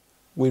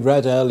We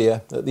read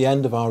earlier at the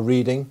end of our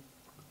reading,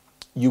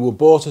 "You were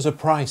bought at a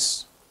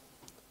price,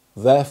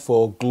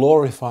 therefore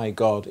glorify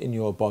God in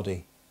your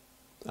body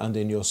and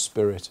in your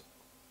spirit,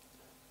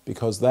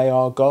 because they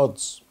are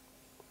God's,"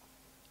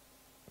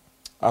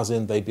 as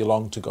in they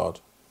belong to God.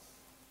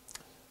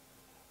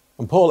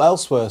 And Paul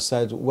elsewhere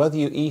said, "Whether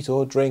you eat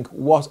or drink,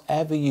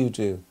 whatever you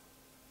do,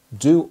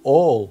 do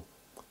all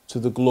to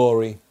the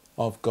glory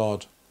of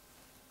God."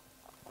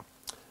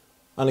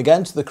 And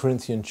again to the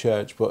Corinthian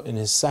church, but in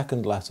his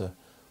second letter,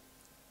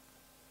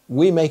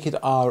 "We make it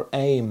our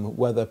aim,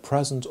 whether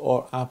present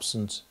or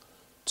absent,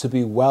 to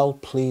be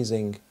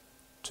well-pleasing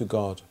to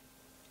God."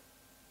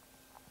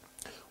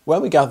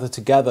 When we gather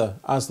together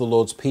as the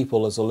Lord's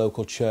people, as a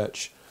local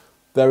church,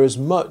 there is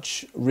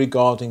much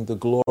regarding the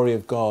glory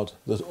of God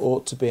that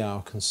ought to be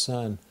our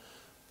concern.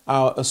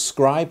 Our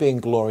ascribing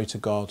glory to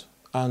God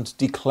and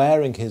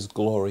declaring his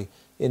glory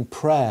in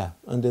prayer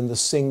and in the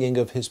singing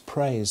of his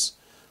praise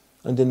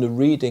and in the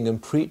reading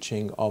and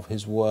preaching of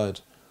his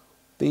word.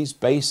 These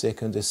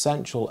basic and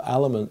essential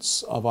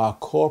elements of our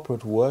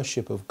corporate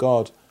worship of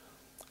God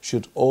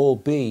should all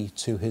be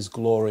to his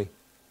glory.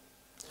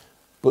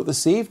 But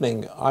this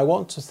evening, I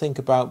want to think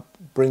about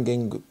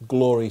bringing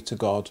glory to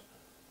God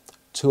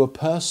to a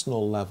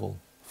personal level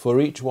for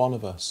each one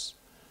of us,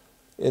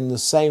 in the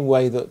same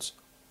way that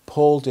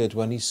Paul did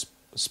when he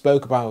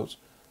spoke about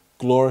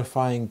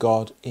glorifying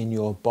God in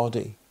your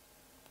body.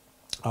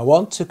 I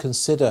want to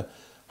consider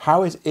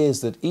how it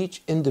is that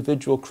each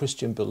individual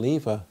Christian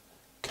believer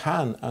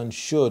can and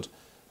should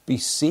be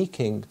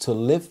seeking to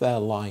live their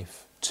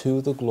life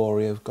to the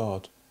glory of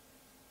God.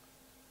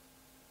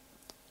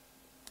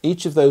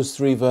 Each of those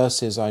three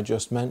verses I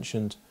just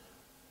mentioned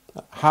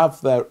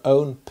have their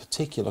own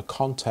particular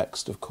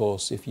context, of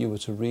course, if you were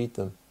to read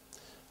them.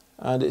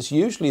 And it's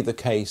usually the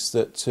case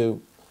that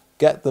to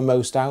get the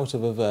most out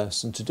of a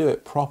verse and to do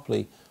it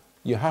properly,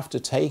 you have to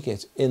take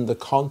it in the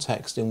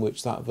context in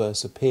which that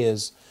verse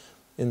appears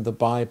in the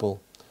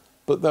Bible.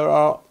 But there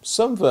are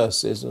some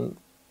verses, and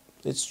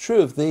it's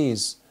true of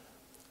these,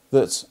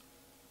 that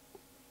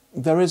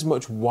there is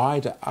much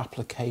wider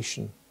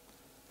application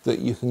that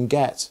you can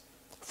get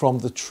from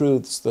the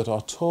truths that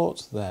are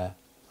taught there.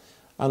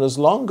 And as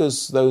long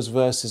as those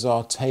verses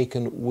are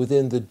taken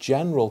within the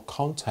general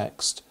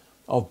context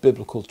of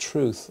biblical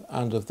truth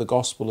and of the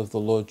gospel of the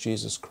Lord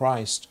Jesus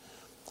Christ,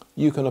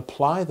 you can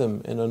apply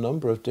them in a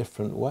number of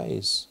different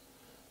ways.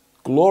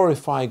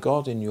 Glorify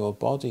God in your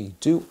body.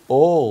 Do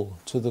all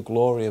to the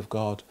glory of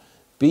God.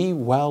 Be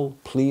well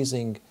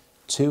pleasing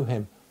to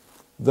him.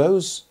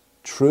 Those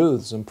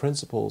truths and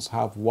principles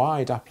have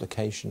wide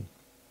application.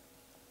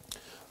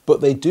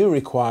 But they do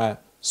require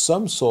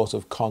some sort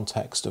of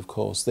context, of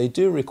course. They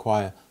do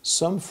require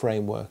some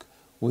framework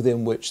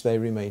within which they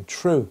remain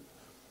true.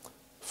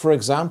 For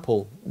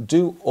example,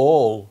 do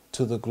all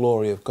to the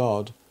glory of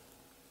God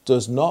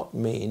does not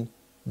mean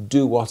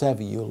do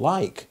whatever you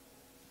like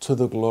to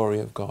the glory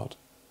of God.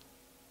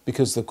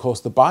 Because, of course,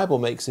 the Bible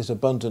makes it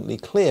abundantly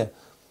clear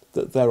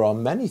that there are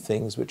many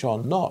things which are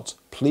not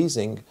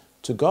pleasing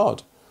to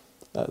God.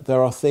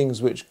 There are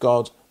things which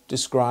God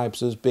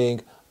describes as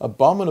being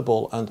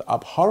abominable and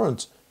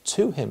abhorrent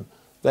to him.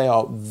 They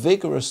are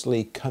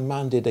vigorously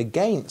commanded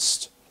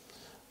against.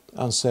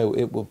 And so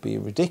it would be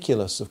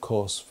ridiculous, of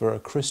course, for a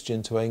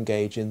Christian to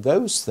engage in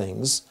those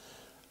things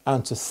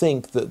and to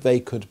think that they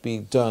could be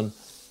done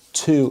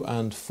to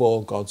and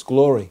for God's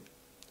glory.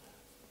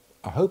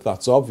 I hope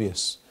that's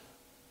obvious,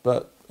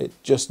 but it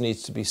just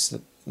needs to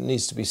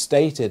be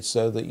stated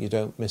so that you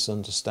don't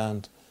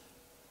misunderstand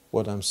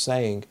what I'm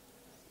saying.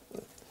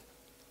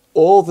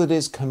 All that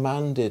is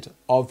commanded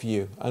of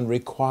you and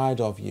required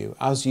of you,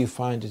 as you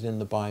find it in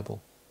the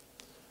Bible,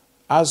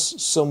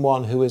 as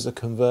someone who is a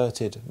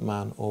converted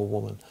man or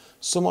woman,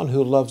 someone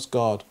who loves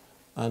God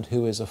and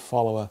who is a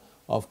follower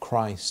of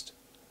Christ,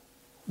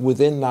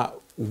 within that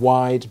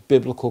wide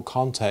biblical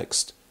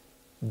context,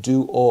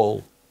 do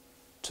all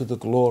to the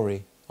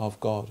glory of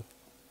God.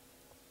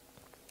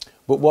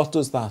 But what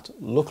does that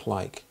look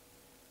like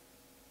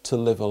to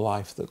live a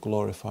life that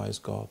glorifies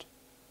God?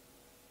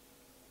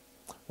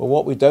 Well,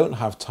 what we don't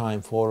have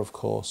time for, of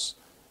course,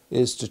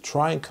 is to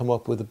try and come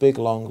up with a big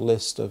long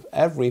list of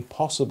every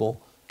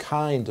possible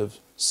kind of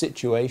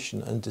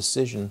situation and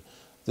decision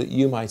that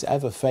you might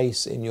ever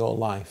face in your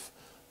life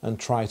and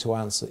try to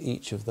answer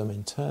each of them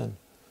in turn.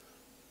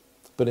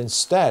 But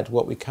instead,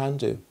 what we can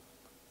do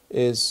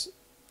is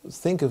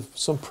think of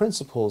some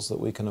principles that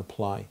we can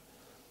apply.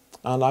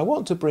 And I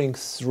want to bring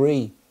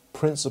 3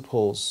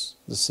 principles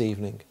this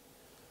evening,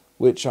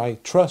 which I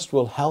trust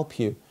will help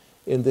you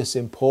in this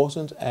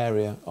important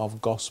area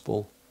of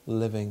gospel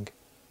living.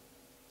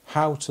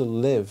 How to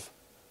live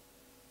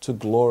to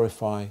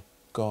glorify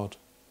God.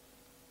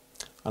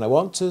 And I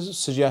want to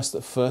suggest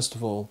that, first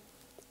of all,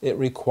 it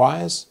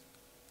requires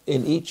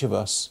in each of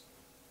us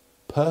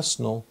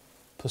personal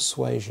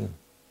persuasion.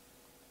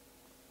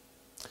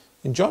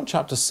 In John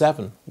chapter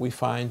 7, we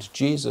find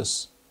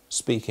Jesus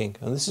speaking,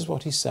 and this is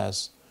what he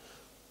says: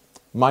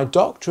 "My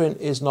doctrine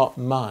is not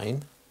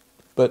mine,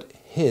 but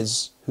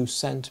his who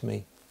sent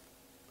me.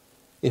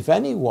 If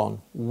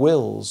anyone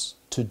wills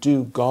to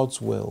do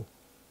God's will,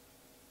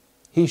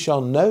 he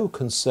shall know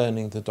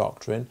concerning the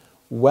doctrine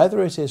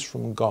whether it is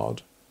from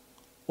God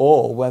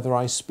or whether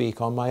I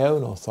speak on my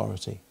own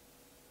authority.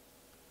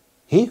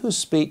 He who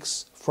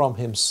speaks from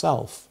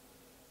himself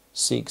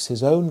seeks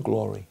his own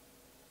glory,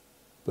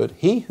 but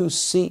he who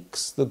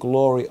seeks the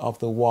glory of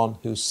the one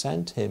who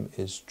sent him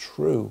is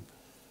true,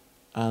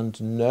 and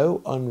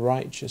no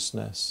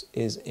unrighteousness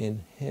is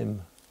in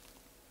him.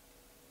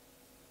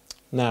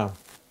 Now,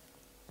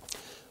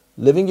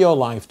 living your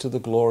life to the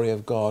glory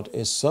of God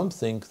is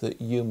something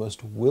that you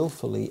must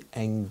willfully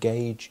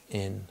engage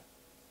in.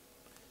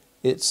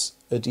 It's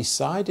a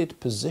decided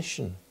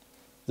position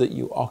that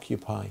you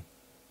occupy,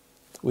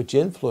 which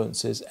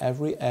influences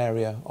every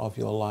area of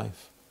your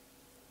life.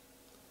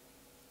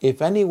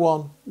 If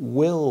anyone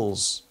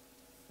wills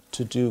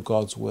to do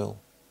God's will,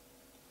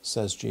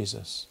 says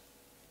Jesus.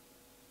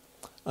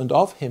 And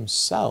of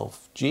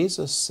himself,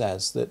 Jesus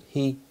says that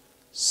he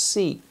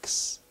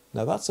seeks.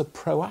 Now that's a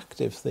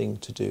proactive thing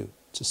to do,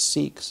 to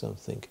seek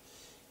something.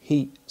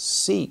 He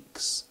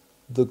seeks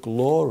the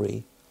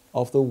glory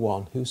of the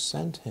one who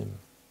sent him.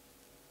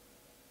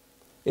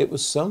 It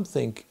was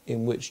something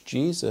in which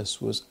Jesus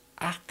was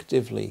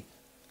actively,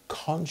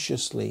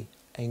 consciously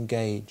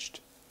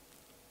engaged.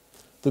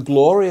 The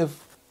glory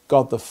of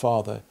God the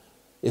Father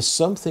is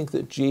something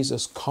that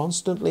Jesus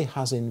constantly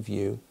has in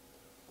view,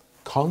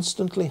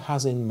 constantly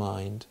has in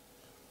mind,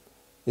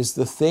 is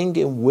the thing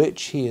in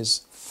which he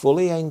is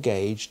fully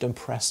engaged and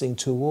pressing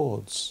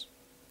towards.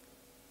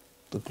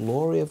 The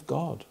glory of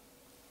God.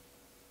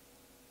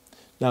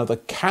 Now the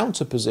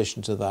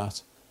counterposition to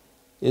that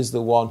is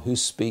the one who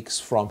speaks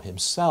from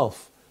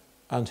himself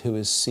and who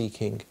is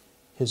seeking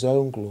his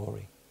own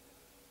glory.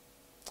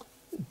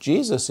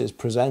 Jesus is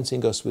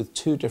presenting us with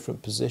two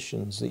different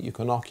positions that you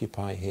can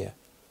occupy here.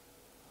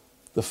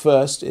 The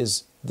first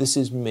is, this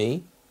is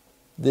me,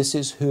 this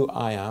is who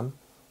I am,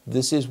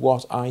 this is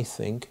what I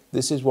think,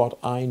 this is what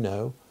I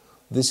know,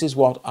 this is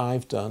what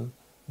I've done,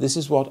 this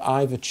is what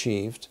I've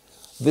achieved,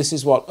 this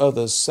is what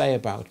others say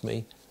about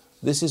me,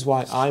 this is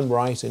why I'm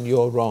right and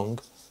you're wrong,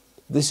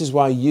 this is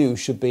why you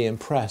should be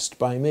impressed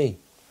by me.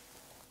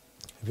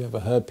 Have you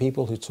ever heard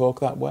people who talk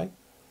that way?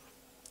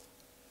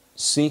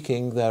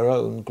 Seeking their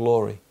own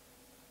glory.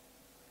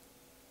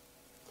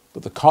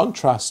 But the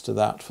contrast to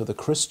that for the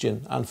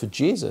Christian and for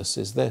Jesus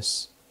is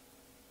this.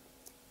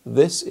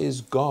 This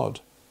is God.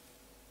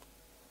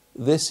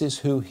 This is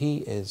who he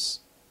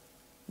is.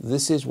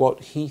 This is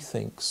what he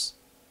thinks.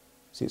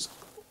 See, it's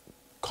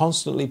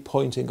constantly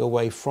pointing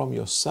away from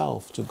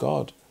yourself to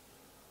God.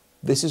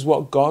 This is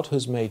what God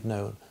has made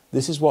known.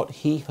 This is what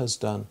he has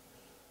done.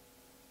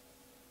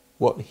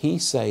 What he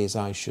says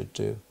I should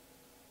do.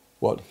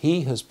 What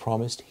he has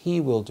promised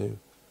he will do.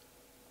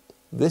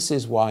 This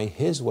is why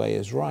his way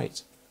is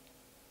right.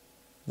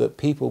 That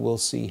people will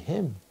see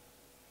him.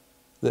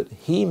 That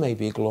he may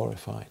be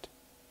glorified.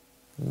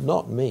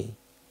 Not me.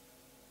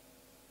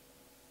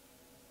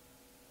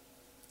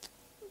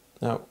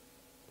 Now,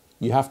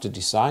 you have to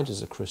decide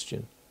as a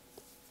Christian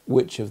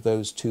which of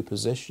those two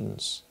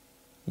positions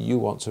you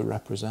want to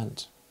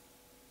represent.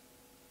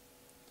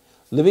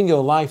 Living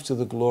your life to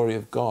the glory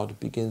of God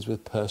begins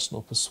with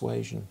personal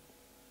persuasion.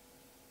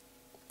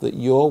 That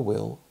your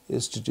will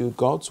is to do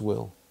God's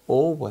will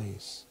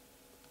always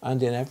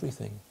and in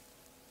everything.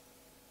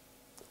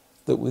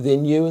 That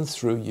within you and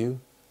through you,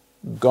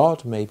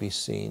 God may be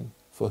seen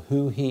for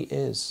who he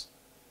is.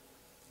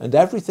 And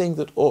everything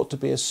that ought to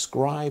be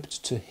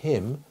ascribed to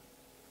him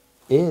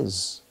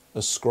is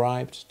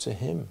ascribed to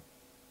him.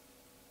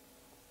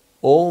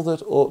 All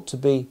that ought to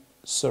be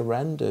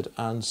surrendered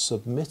and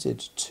submitted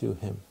to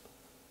him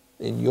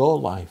in your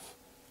life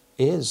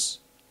is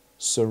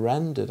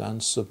surrendered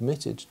and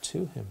submitted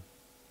to him.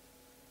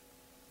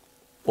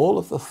 All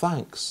of the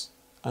thanks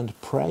and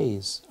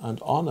praise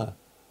and honour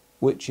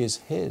which is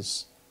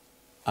his,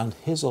 and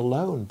his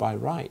alone by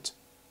right,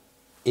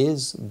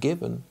 is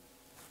given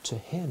to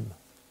him.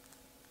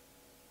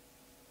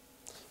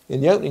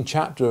 In the opening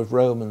chapter of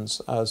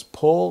Romans, as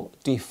Paul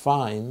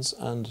defines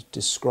and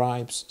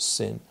describes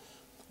sin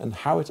and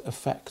how it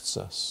affects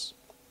us,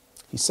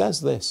 he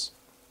says this: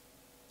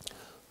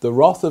 "The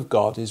wrath of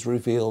God is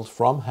revealed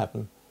from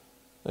heaven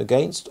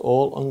against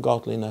all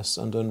ungodliness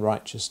and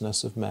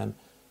unrighteousness of men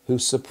who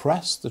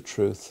suppress the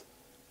truth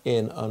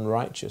in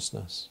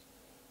unrighteousness,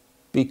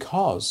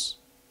 because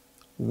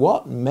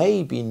what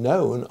may be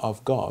known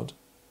of God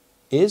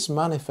is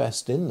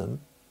manifest in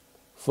them,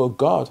 for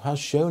God has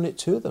shown it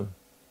to them.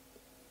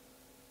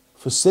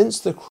 For since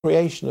the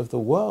creation of the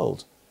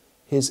world,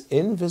 his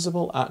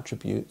invisible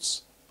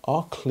attributes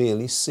are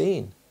clearly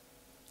seen,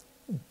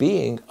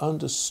 being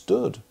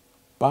understood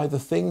by the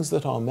things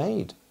that are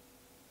made,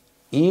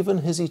 even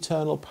his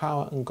eternal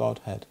power and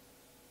Godhead,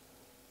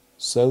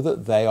 so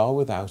that they are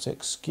without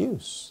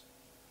excuse,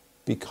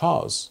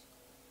 because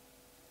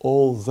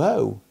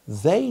although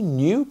they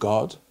knew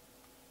God,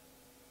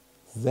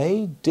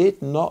 they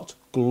did not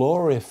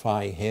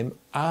glorify him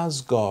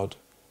as God,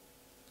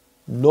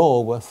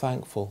 nor were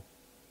thankful,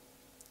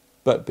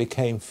 but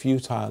became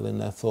futile in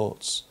their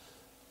thoughts,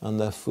 and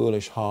their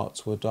foolish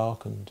hearts were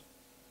darkened.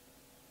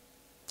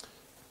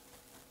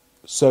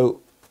 So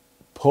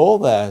Paul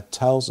there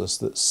tells us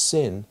that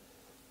sin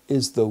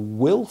is the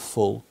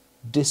willful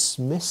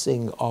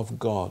dismissing of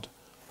God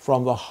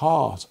from the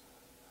heart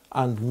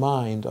and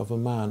mind of a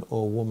man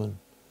or woman.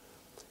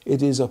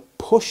 It is a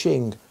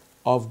pushing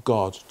of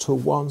God to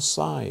one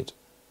side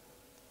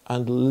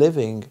and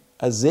living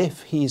as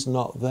if he's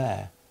not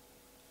there,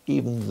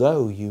 even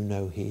though you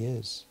know he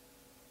is.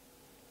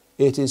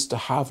 It is to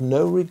have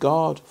no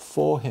regard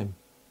for him.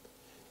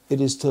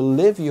 It is to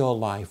live your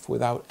life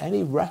without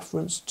any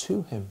reference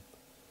to him.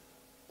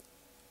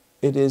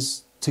 It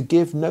is to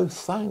give no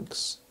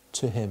thanks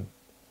to him,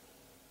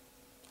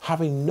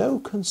 having no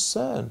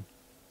concern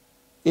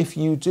if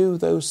you do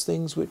those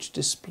things which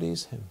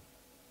displease him.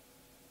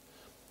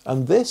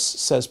 And this,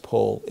 says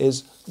Paul,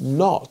 is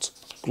not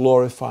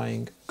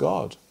glorifying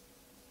God.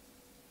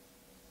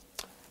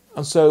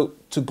 And so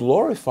to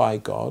glorify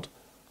God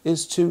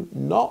is to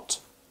not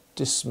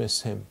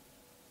dismiss him,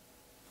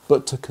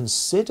 but to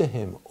consider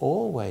him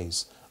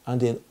always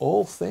and in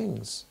all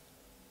things.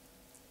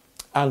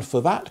 And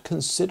for that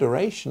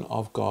consideration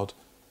of God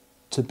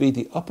to be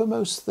the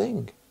uppermost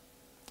thing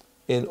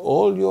in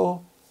all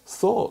your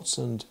thoughts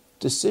and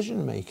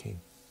decision making.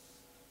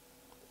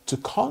 To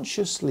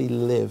consciously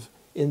live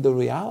in the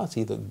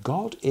reality that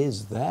God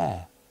is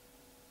there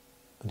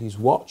and he's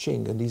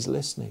watching and he's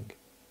listening.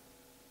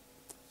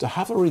 To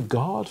have a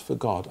regard for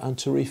God and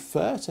to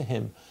refer to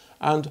him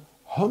and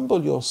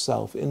humble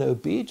yourself in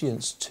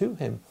obedience to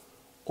him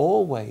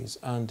always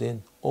and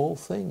in all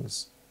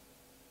things,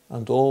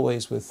 and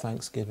always with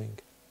thanksgiving.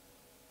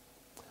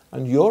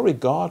 And your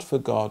regard for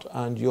God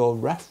and your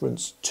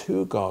reference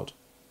to God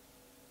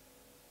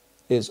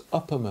is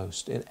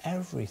uppermost in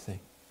everything.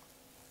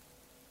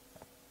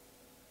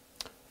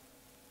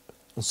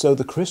 And so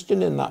the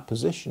Christian in that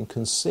position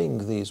can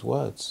sing these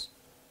words: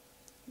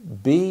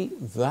 "Be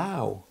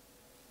thou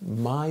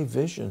my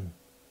vision,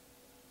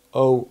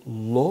 O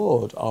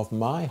Lord of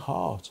my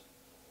heart.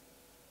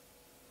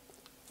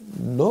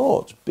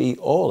 Naught be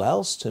all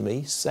else to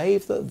me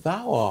save that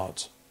thou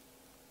art.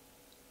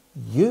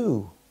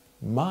 You,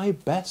 my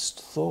best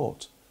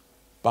thought,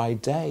 by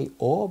day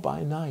or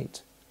by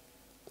night,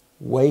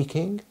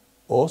 waking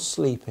or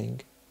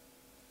sleeping,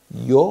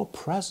 your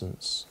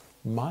presence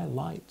my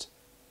light.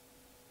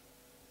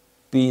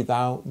 Be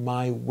thou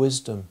my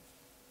wisdom,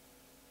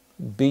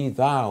 be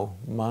thou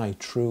my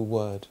true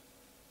word.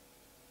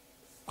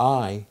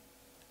 I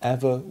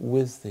ever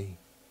with thee,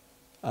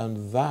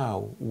 and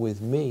thou with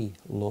me,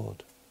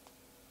 Lord.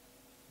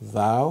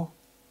 Thou,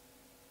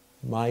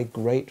 my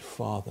great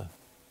Father,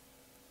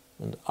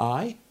 and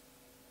I,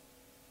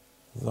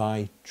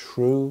 thy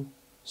true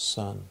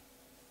Son.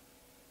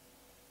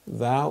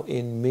 Thou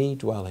in me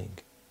dwelling,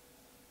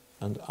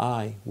 and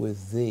I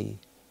with thee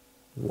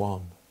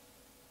one."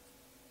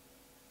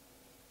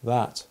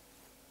 That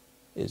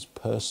is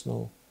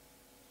personal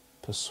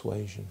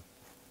persuasion.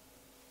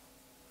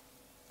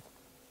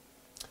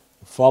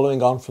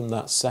 Following on from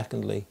that,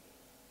 secondly,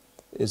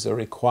 is a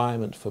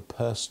requirement for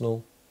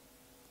personal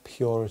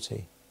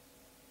purity.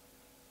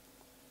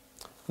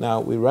 Now,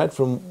 we read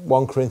from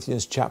 1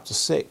 Corinthians chapter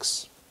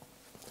 6,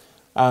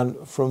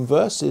 and from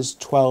verses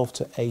 12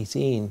 to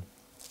 18,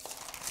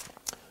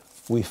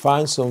 we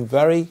find some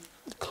very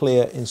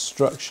clear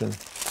instruction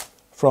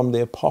from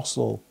the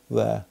apostle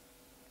there.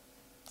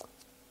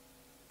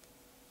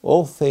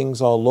 All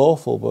things are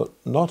lawful, but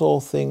not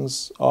all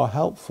things are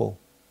helpful.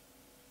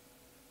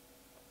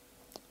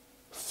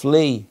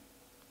 Flee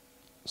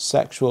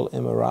sexual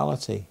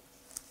immorality,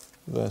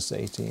 verse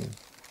 18.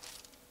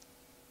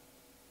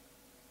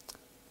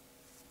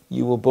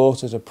 You were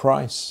bought at a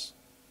price,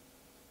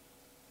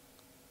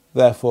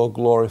 therefore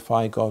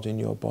glorify God in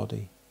your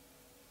body.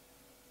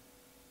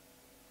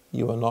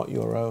 You are not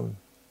your own.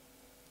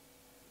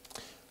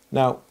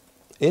 Now,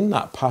 in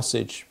that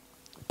passage,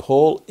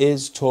 Paul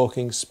is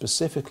talking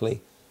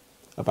specifically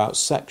about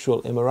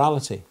sexual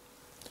immorality.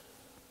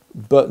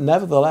 But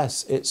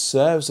nevertheless, it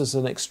serves as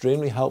an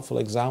extremely helpful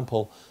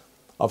example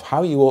of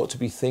how you ought to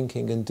be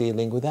thinking and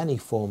dealing with any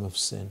form of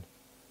sin.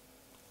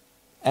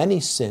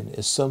 Any sin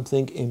is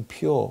something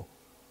impure,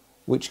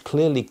 which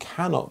clearly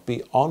cannot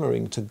be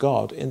honouring to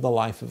God in the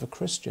life of a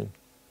Christian.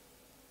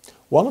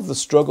 One of the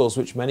struggles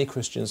which many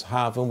Christians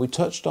have, and we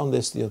touched on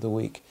this the other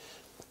week,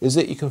 is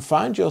that you can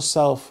find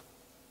yourself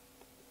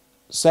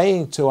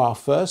saying to our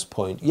first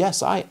point,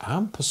 yes, I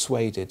am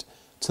persuaded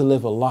to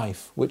live a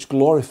life which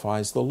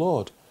glorifies the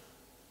Lord.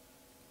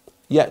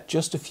 Yet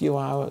just a few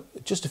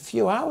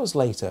hours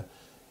later,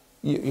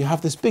 you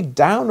have this big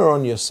downer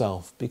on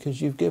yourself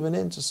because you've given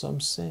in to some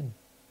sin.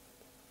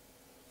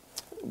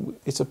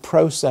 It's a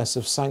process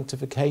of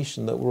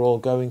sanctification that we're all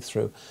going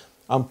through.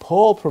 And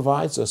Paul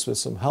provides us with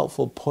some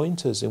helpful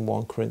pointers in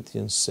 1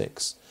 Corinthians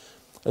 6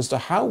 as to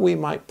how we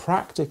might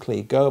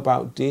practically go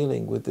about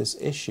dealing with this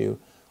issue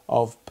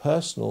of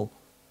personal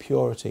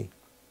purity.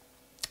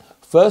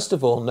 First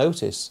of all,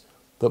 notice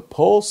that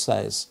Paul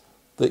says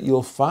that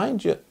you'll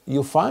find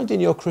in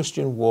your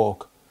Christian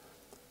walk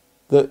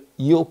that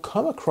you'll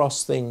come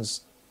across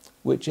things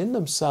which in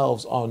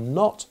themselves are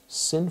not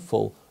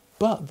sinful,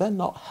 but they're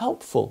not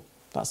helpful.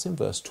 That's in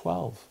verse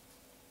 12.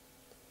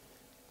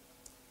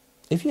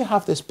 If you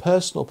have this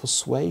personal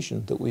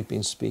persuasion that we've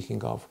been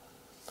speaking of,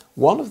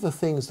 one of the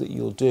things that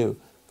you'll do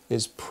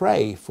is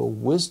pray for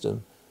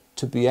wisdom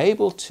to be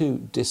able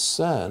to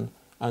discern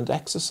and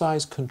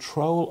exercise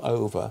control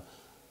over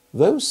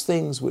those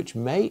things which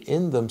may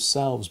in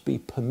themselves be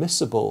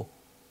permissible,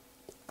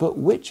 but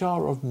which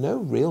are of no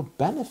real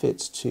benefit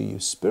to you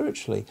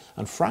spiritually.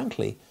 And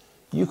frankly,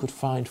 you could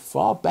find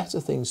far better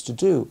things to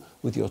do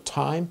with your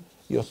time,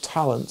 your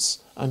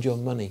talents, and your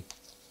money.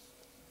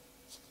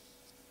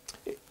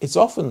 It's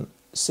often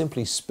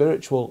simply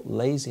spiritual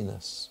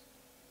laziness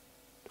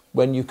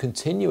when you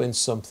continue in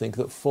something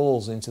that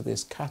falls into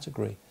this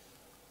category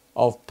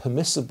of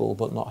permissible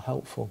but not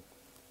helpful.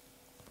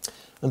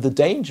 And the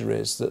danger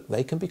is that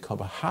they can become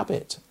a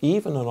habit,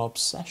 even an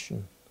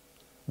obsession.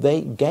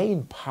 They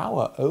gain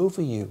power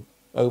over you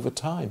over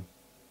time.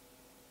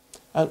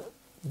 And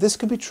this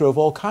can be true of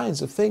all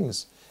kinds of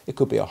things. It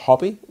could be a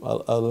hobby,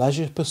 a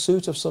leisure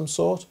pursuit of some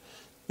sort.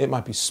 It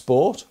might be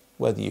sport,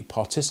 whether you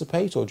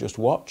participate or just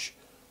watch.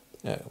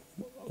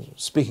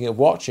 Speaking of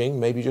watching,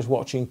 maybe just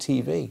watching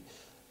TV,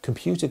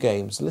 computer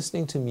games,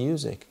 listening to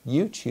music,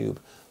 YouTube.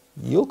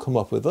 You'll come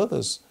up with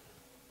others.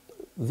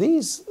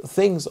 These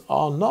things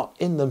are not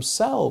in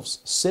themselves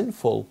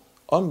sinful,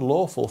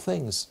 unlawful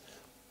things.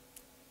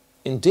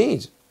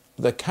 Indeed,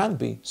 there can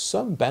be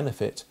some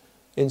benefit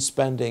in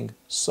spending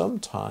some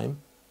time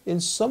in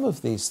some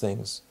of these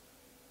things.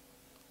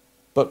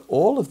 But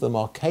all of them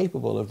are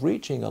capable of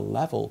reaching a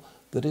level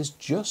that is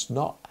just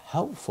not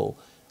helpful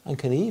and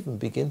can even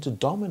begin to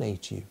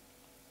dominate you.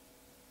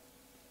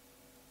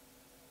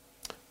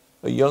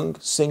 A young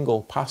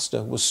single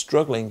pastor was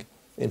struggling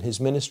in his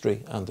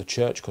ministry, and the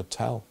church could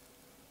tell.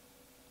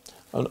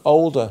 An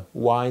older,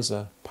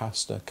 wiser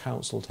pastor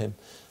counselled him,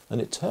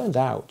 and it turned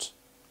out,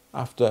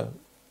 after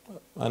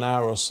an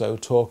hour or so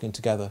talking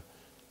together,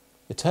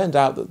 it turned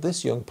out that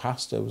this young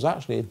pastor was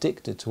actually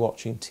addicted to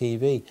watching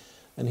TV,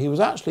 and he was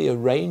actually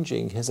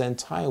arranging his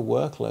entire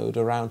workload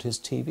around his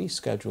TV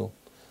schedule.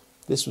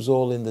 This was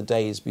all in the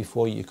days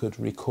before you could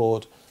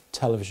record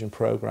television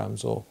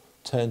programs or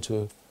turn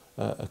to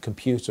a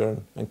computer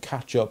and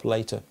catch up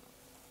later.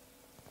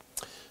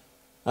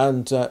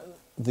 And the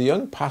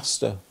young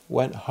pastor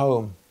went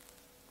home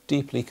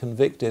deeply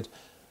convicted,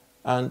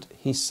 and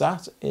he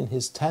sat in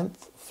his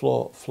 10th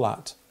floor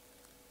flat,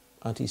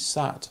 and he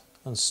sat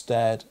and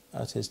stared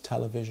at his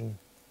television.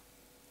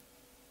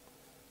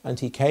 And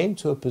he came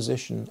to a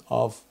position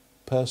of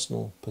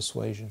personal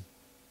persuasion.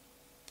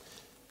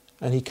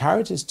 And he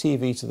carried his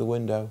TV to the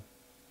window,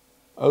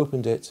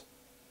 opened it,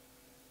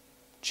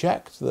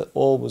 checked that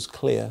all was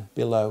clear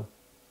below,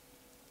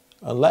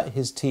 and let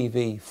his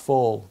TV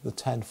fall the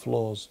 10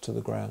 floors to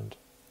the ground.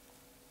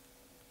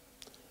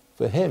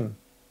 For him,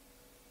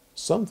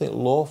 something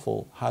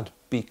lawful had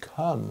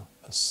become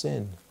a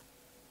sin.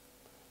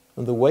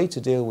 And the way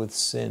to deal with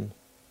sin,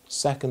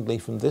 secondly,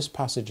 from this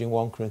passage in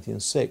 1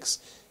 Corinthians 6,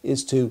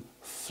 is to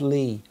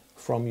flee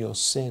from your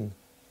sin,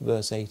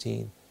 verse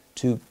 18,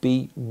 to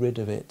be rid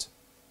of it.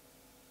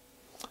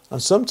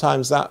 And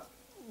sometimes that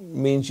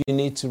means you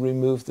need to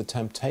remove the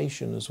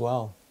temptation as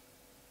well.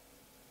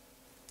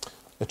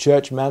 A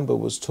church member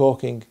was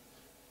talking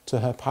to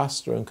her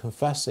pastor and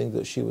confessing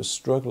that she was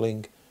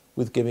struggling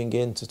with giving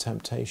in to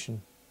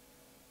temptation.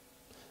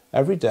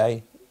 Every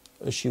day,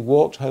 as she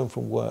walked home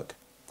from work,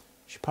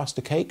 she passed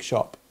a cake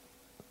shop,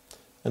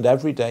 and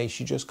every day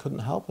she just couldn't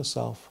help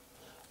herself,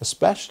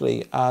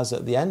 especially as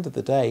at the end of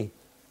the day,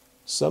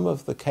 some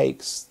of the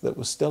cakes that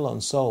were still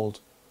unsold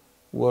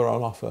were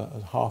on offer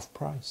at half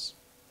price.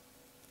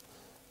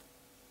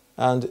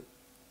 And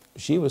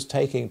she was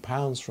taking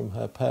pounds from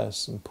her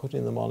purse and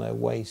putting them on her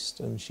waist,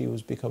 and she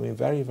was becoming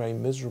very, very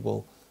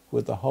miserable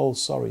with the whole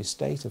sorry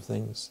state of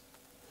things.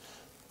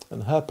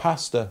 And her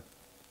pastor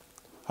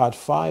had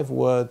 5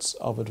 words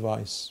of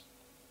advice.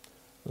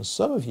 And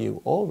some of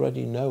you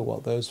already know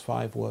what those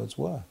 5 words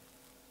were.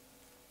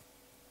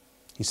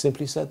 He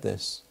simply said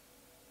this: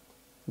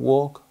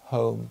 walk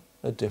home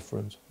a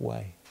different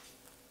way.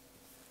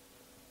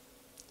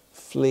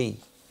 Flee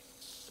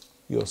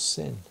your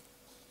sin.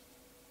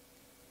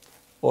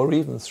 Or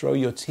even throw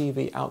your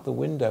TV out the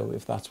window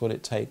if that's what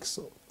it takes,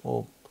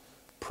 or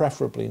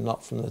preferably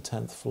not from the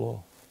 10th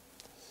floor.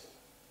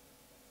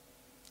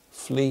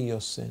 Flee your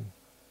sin.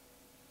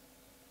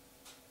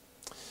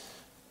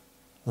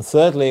 And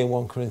thirdly, in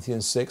 1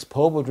 Corinthians 6,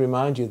 Paul would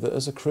remind you that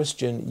as a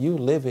Christian, you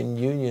live in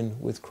union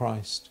with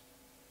Christ.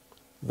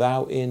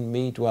 Thou in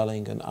me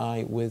dwelling, and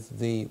I with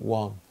thee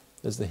one,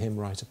 as the hymn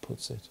writer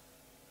puts it.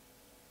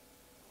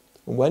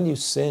 And when you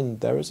sin,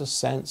 there is a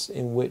sense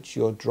in which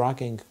you're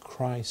dragging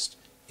Christ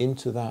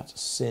into that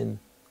sin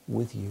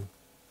with you.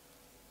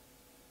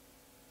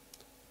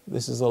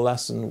 This is a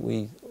lesson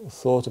we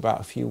thought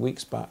about a few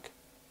weeks back,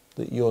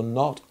 that you're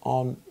not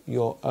on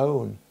your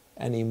own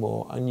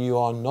anymore, and you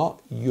are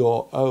not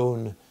your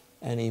own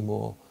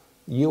anymore.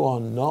 You are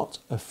not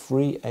a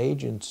free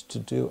agent to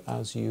do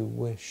as you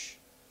wish.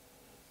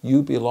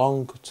 You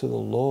belong to the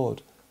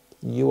Lord.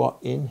 You are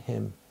in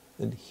him,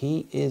 and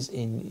he is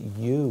in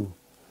you.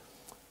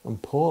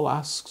 And Paul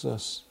asks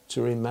us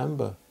to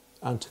remember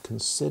and to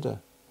consider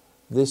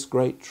this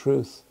great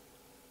truth.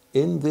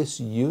 In this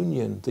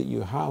union that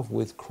you have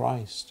with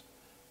Christ,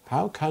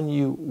 how can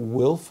you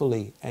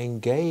willfully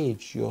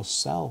engage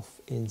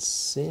yourself in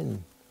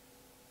sin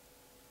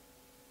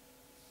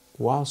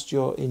whilst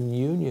you're in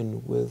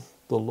union with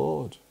the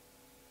Lord?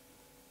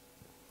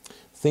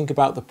 Think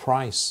about the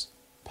price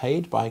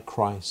paid by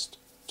Christ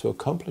to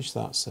accomplish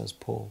that, says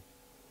Paul.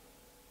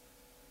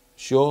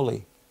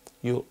 Surely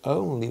you'll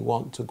only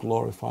want to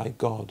glorify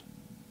God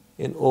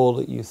in all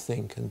that you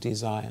think and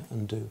desire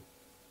and do.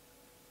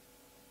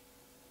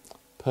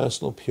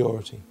 Personal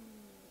purity,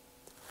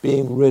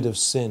 being rid of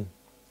sin.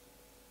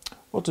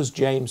 What does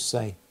James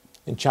say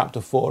in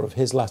chapter 4 of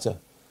his letter?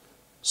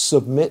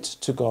 Submit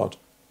to God,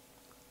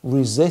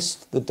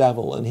 resist the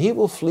devil, and he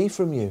will flee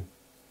from you.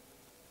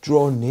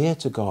 Draw near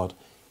to God,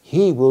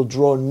 he will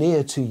draw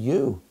near to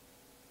you.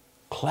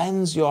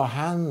 Cleanse your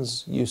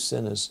hands, you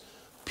sinners.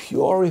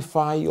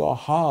 Purify your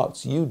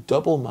hearts, you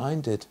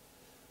double-minded.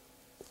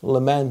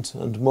 Lament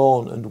and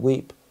mourn and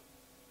weep.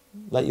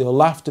 Let your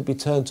laughter be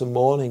turned to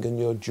mourning and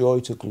your joy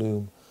to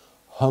gloom.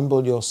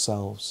 Humble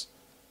yourselves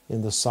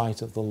in the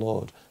sight of the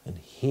Lord, and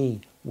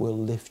he will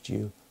lift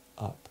you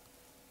up.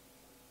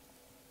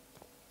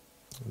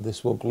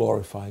 This will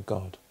glorify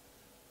God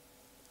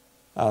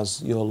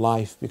as your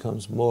life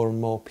becomes more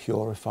and more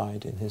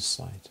purified in his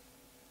sight.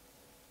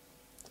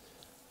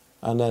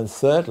 And then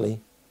thirdly,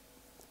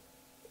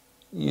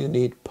 you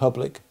need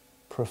public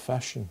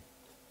profession.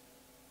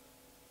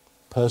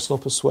 Personal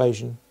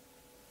persuasion,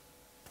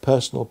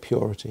 personal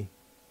purity,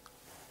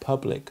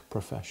 public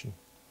profession.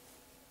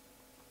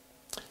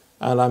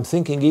 And I'm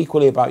thinking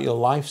equally about your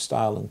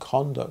lifestyle and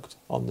conduct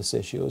on this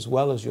issue as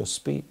well as your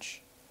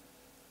speech.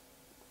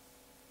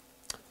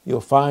 You'll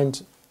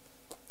find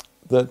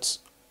that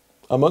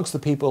amongst the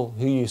people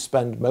who you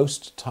spend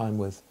most time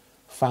with,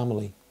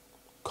 family,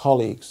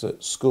 colleagues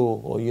at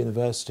school or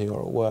university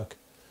or at work,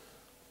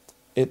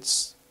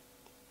 it's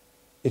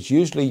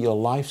usually your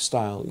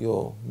lifestyle,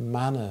 your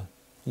manner,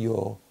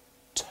 your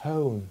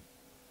tone,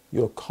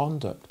 your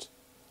conduct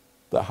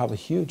that have a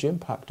huge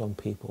impact on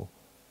people,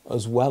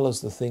 as well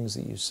as the things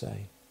that you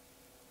say.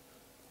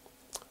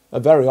 A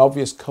very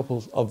obvious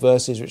couple of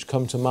verses which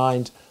come to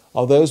mind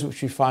are those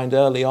which we find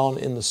early on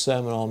in the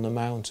Sermon on the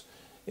Mount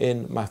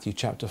in Matthew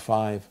chapter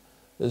 5,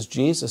 as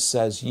Jesus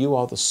says, "You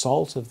are the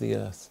salt of the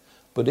earth,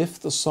 but if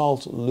the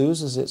salt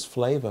loses its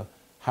flavour,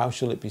 how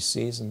shall it be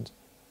seasoned?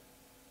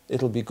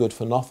 It'll be good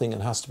for nothing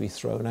and has to be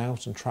thrown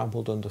out and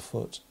trampled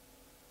underfoot.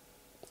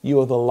 You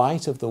are the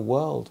light of the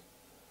world.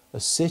 A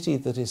city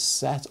that is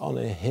set on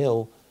a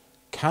hill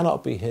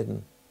cannot be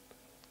hidden.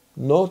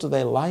 Nor do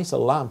they light a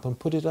lamp and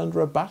put it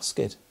under a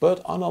basket,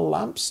 but on a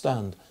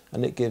lampstand,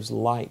 and it gives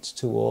light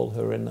to all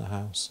who are in the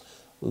house.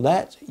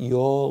 Let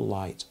your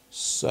light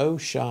so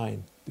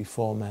shine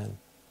before men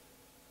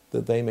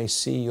that they may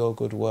see your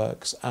good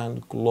works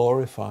and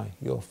glorify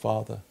your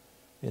Father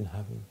in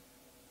heaven."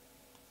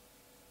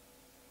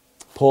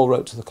 Paul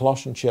wrote to the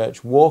Colossian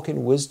church, "Walk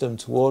in wisdom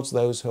towards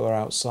those who are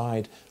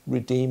outside,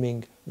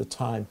 redeeming the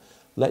time.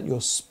 Let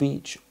your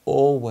speech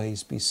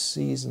always be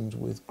seasoned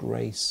with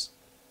grace,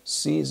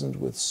 seasoned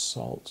with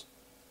salt,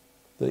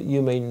 that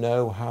you may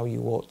know how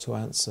you ought to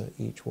answer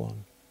each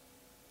one."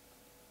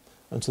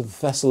 And to the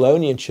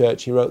Thessalonian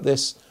church he wrote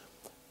this,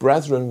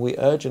 "Brethren, we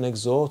urge and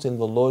exhort in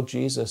the Lord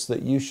Jesus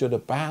that you should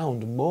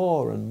abound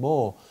more and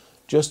more,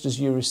 just as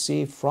you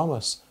received from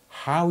us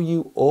how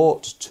you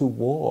ought to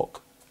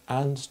walk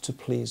and to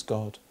please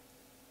God.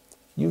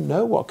 You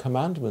know what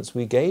commandments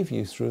we gave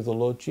you through the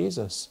Lord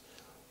Jesus.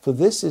 For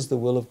this is the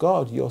will of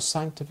God, your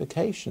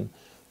sanctification,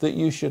 that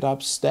you should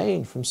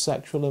abstain from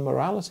sexual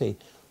immorality,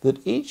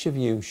 that each of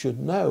you should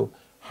know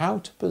how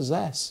to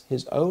possess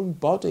his own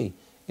body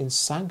in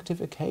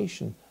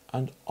sanctification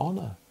and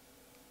honour,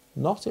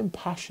 not in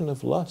passion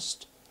of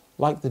lust,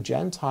 like the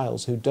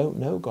Gentiles who don't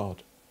know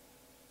God.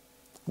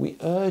 We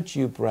urge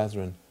you,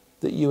 brethren,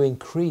 that you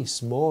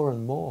increase more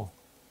and more,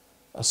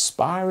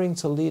 aspiring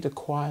to lead a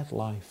quiet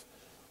life,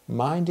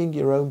 minding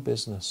your own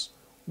business,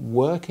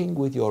 working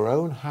with your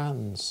own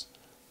hands,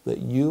 that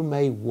you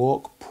may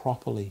walk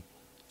properly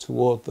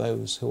toward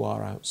those who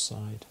are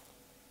outside."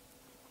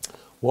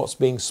 What's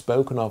being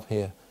spoken of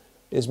here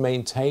is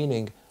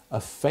maintaining a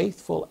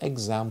faithful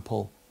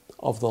example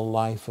of the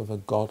life of a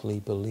godly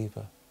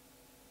believer.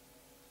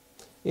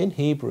 In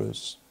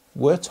Hebrews,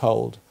 we're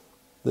told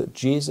that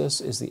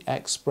Jesus is the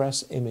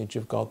express image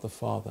of God the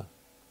Father.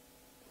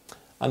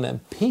 And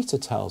then Peter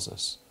tells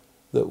us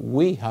that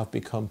we have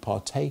become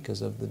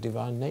partakers of the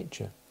divine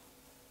nature.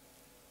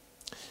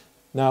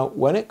 Now,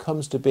 when it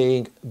comes to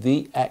being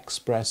the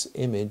express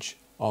image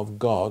of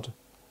God,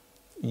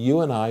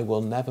 you and I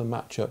will never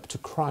match up to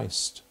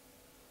Christ.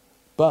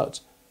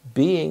 But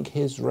being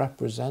his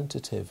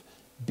representative,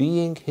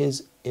 being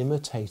his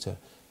imitator,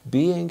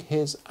 being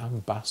his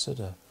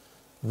ambassador,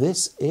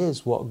 this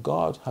is what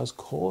God has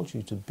called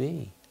you to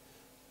be.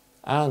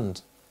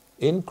 And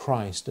in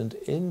Christ and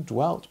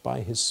indwelt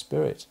by his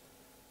Spirit,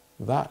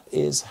 that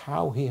is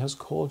how he has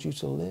called you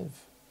to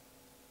live.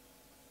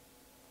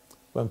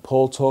 When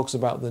Paul talks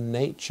about the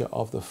nature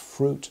of the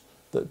fruit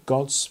that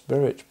God's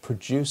Spirit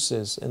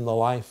produces in the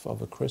life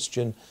of a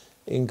Christian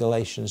in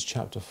Galatians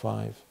chapter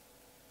 5,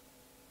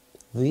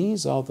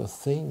 these are the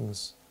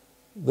things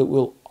that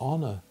will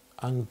honour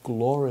and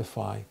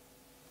glorify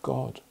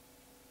God.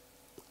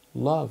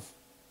 Love,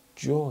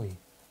 joy,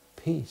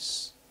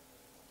 peace,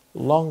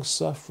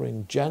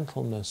 long-suffering,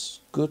 gentleness,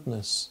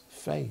 goodness,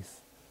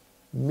 faith,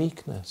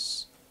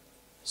 meekness,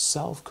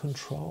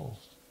 self-control.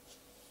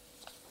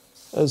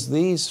 As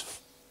these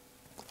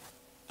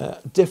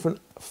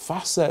different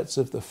facets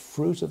of the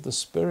fruit of the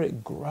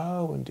Spirit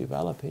grow and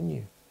develop in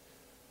you,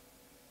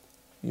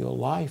 your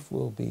life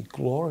will be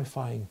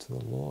glorifying to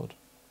the Lord.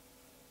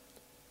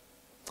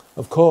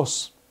 Of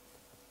course,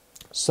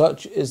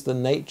 such is the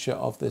nature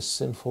of this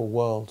sinful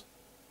world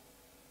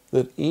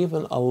that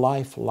even a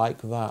life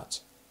like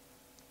that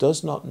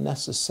does not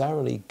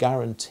necessarily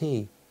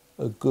guarantee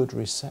a good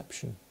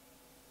reception.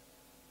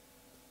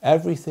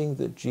 Everything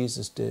that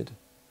Jesus did,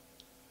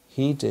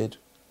 he did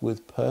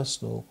with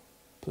personal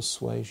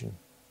persuasion.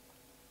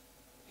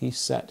 He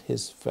set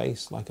his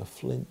face like a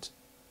flint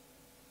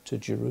to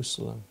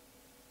Jerusalem.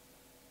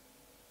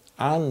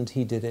 And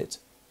he did it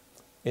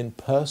in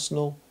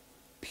personal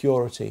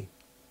purity.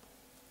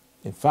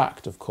 In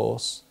fact, of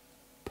course,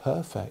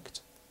 perfect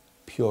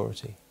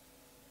purity.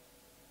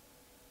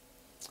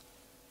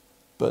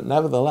 But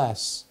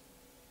nevertheless,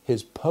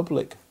 his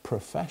public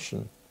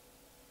profession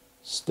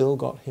still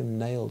got him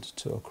nailed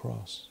to a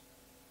cross.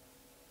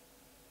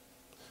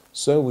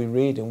 So we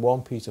read in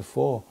 1 Peter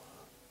 4,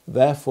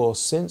 "Therefore,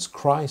 since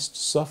Christ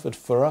suffered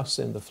for us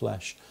in the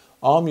flesh,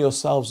 arm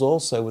yourselves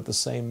also with the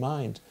same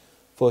mind.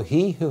 For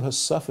he who has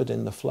suffered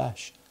in the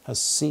flesh has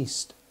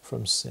ceased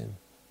from sin,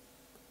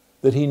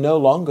 that he no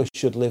longer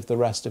should live the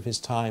rest of his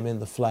time in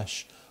the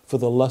flesh for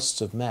the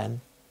lusts of men,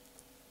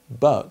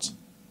 but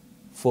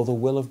for the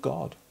will of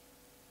God."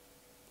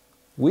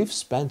 We've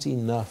spent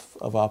enough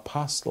of our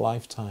past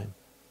lifetime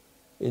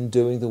in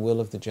doing the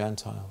will of the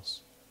Gentiles,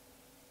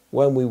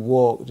 when we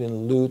walked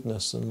in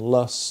lewdness and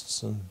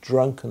lusts and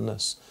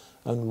drunkenness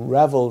and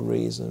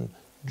revelries and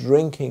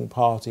drinking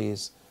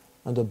parties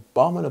and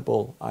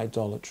abominable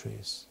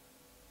idolatries.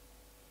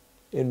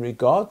 In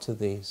regard to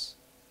these,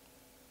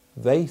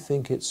 they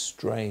think it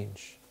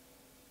strange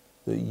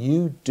that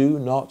you do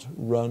not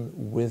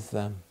run with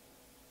them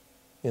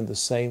in the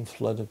same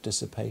flood of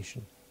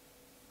dissipation,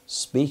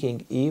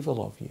 speaking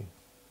evil of you.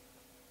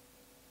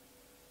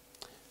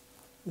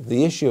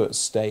 The issue at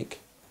stake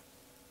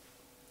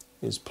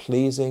is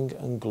pleasing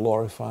and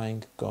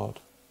glorifying God,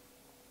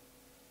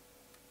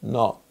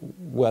 not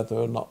whether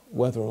or not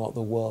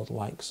the world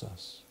likes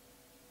us.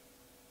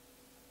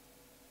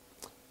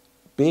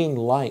 Being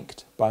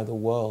liked by the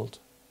world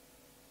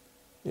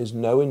is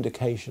no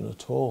indication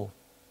at all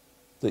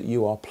that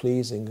you are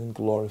pleasing and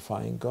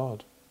glorifying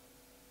God.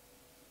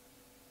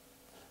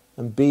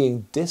 And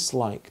being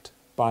disliked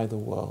by the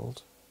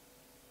world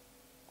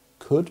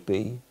could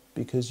be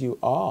because you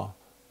are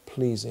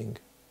pleasing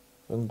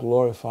and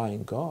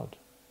glorifying God.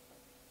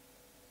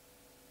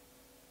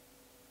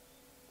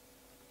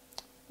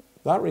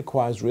 That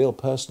requires real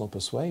personal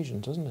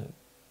persuasion, doesn't it?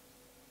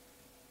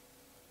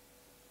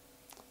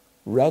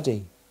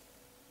 Ready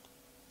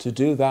to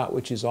do that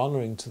which is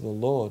honouring to the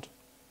Lord,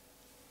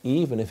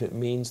 even if it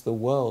means the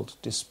world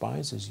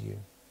despises you.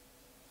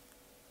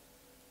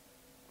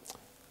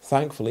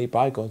 Thankfully,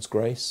 by God's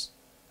grace,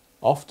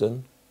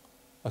 often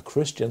a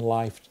Christian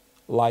life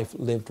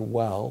lived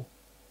well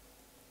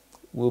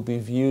will be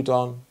viewed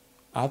on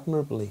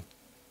admirably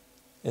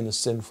in a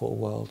sinful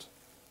world.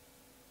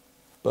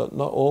 But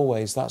not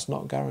always, that's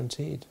not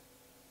guaranteed.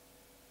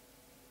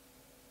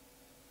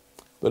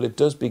 But it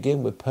does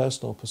begin with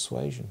personal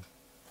persuasion.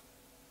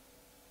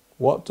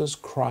 What does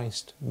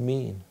Christ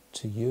mean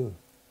to you,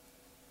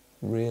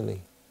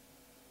 really?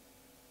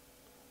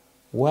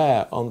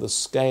 Where on the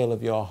scale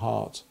of your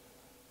heart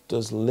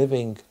does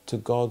living to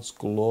God's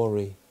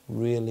glory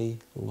really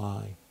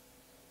lie?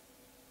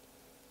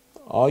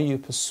 Are you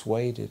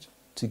persuaded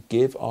to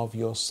give of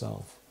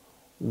yourself,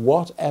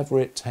 whatever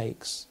it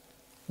takes,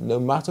 no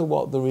matter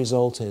what the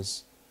result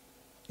is,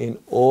 in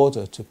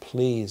order to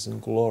please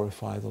and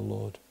glorify the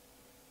Lord?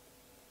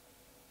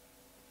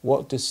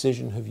 What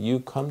decision have you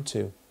come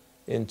to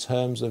in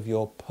terms of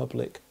your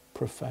public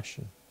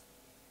profession?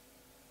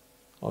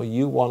 Are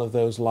you one of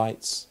those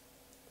lights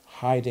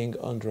hiding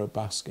under a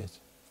basket?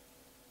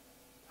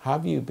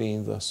 Have you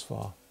been thus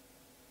far?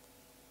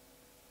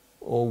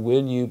 Or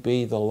will you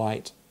be the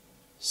light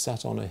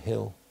set on a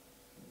hill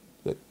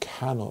that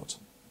cannot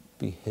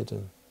be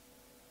hidden,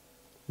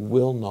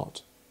 will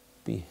not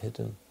be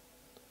hidden?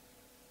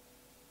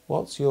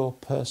 What's your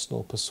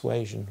personal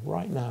persuasion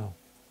right now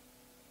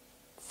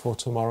for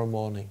tomorrow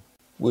morning?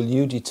 Will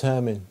you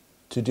determine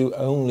to do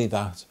only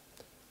that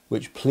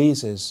which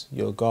pleases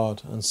your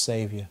God and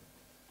Saviour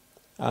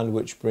and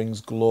which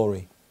brings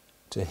glory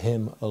to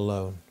Him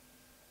alone?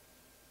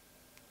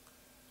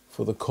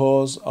 for the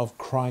cause of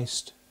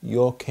Christ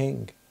your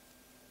King,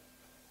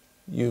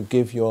 you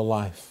give your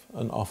life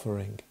an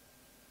offering,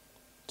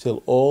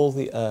 till all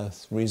the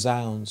earth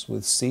resounds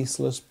with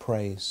ceaseless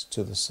praise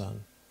to the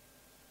Son.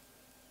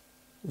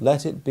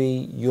 Let it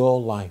be your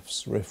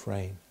life's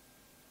refrain.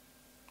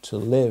 To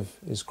live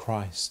is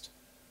Christ,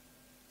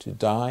 to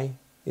die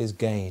is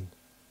gain.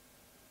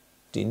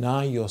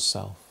 Deny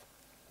yourself,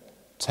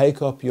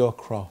 take up your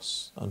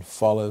cross and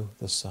follow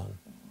the Son.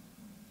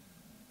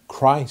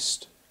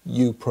 Christ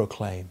you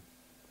proclaim,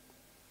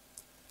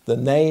 the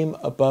name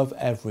above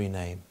every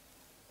name,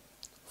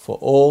 for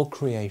all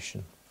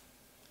creation,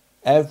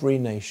 every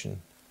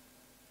nation,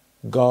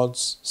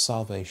 God's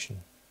salvation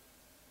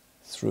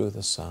through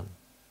the Son.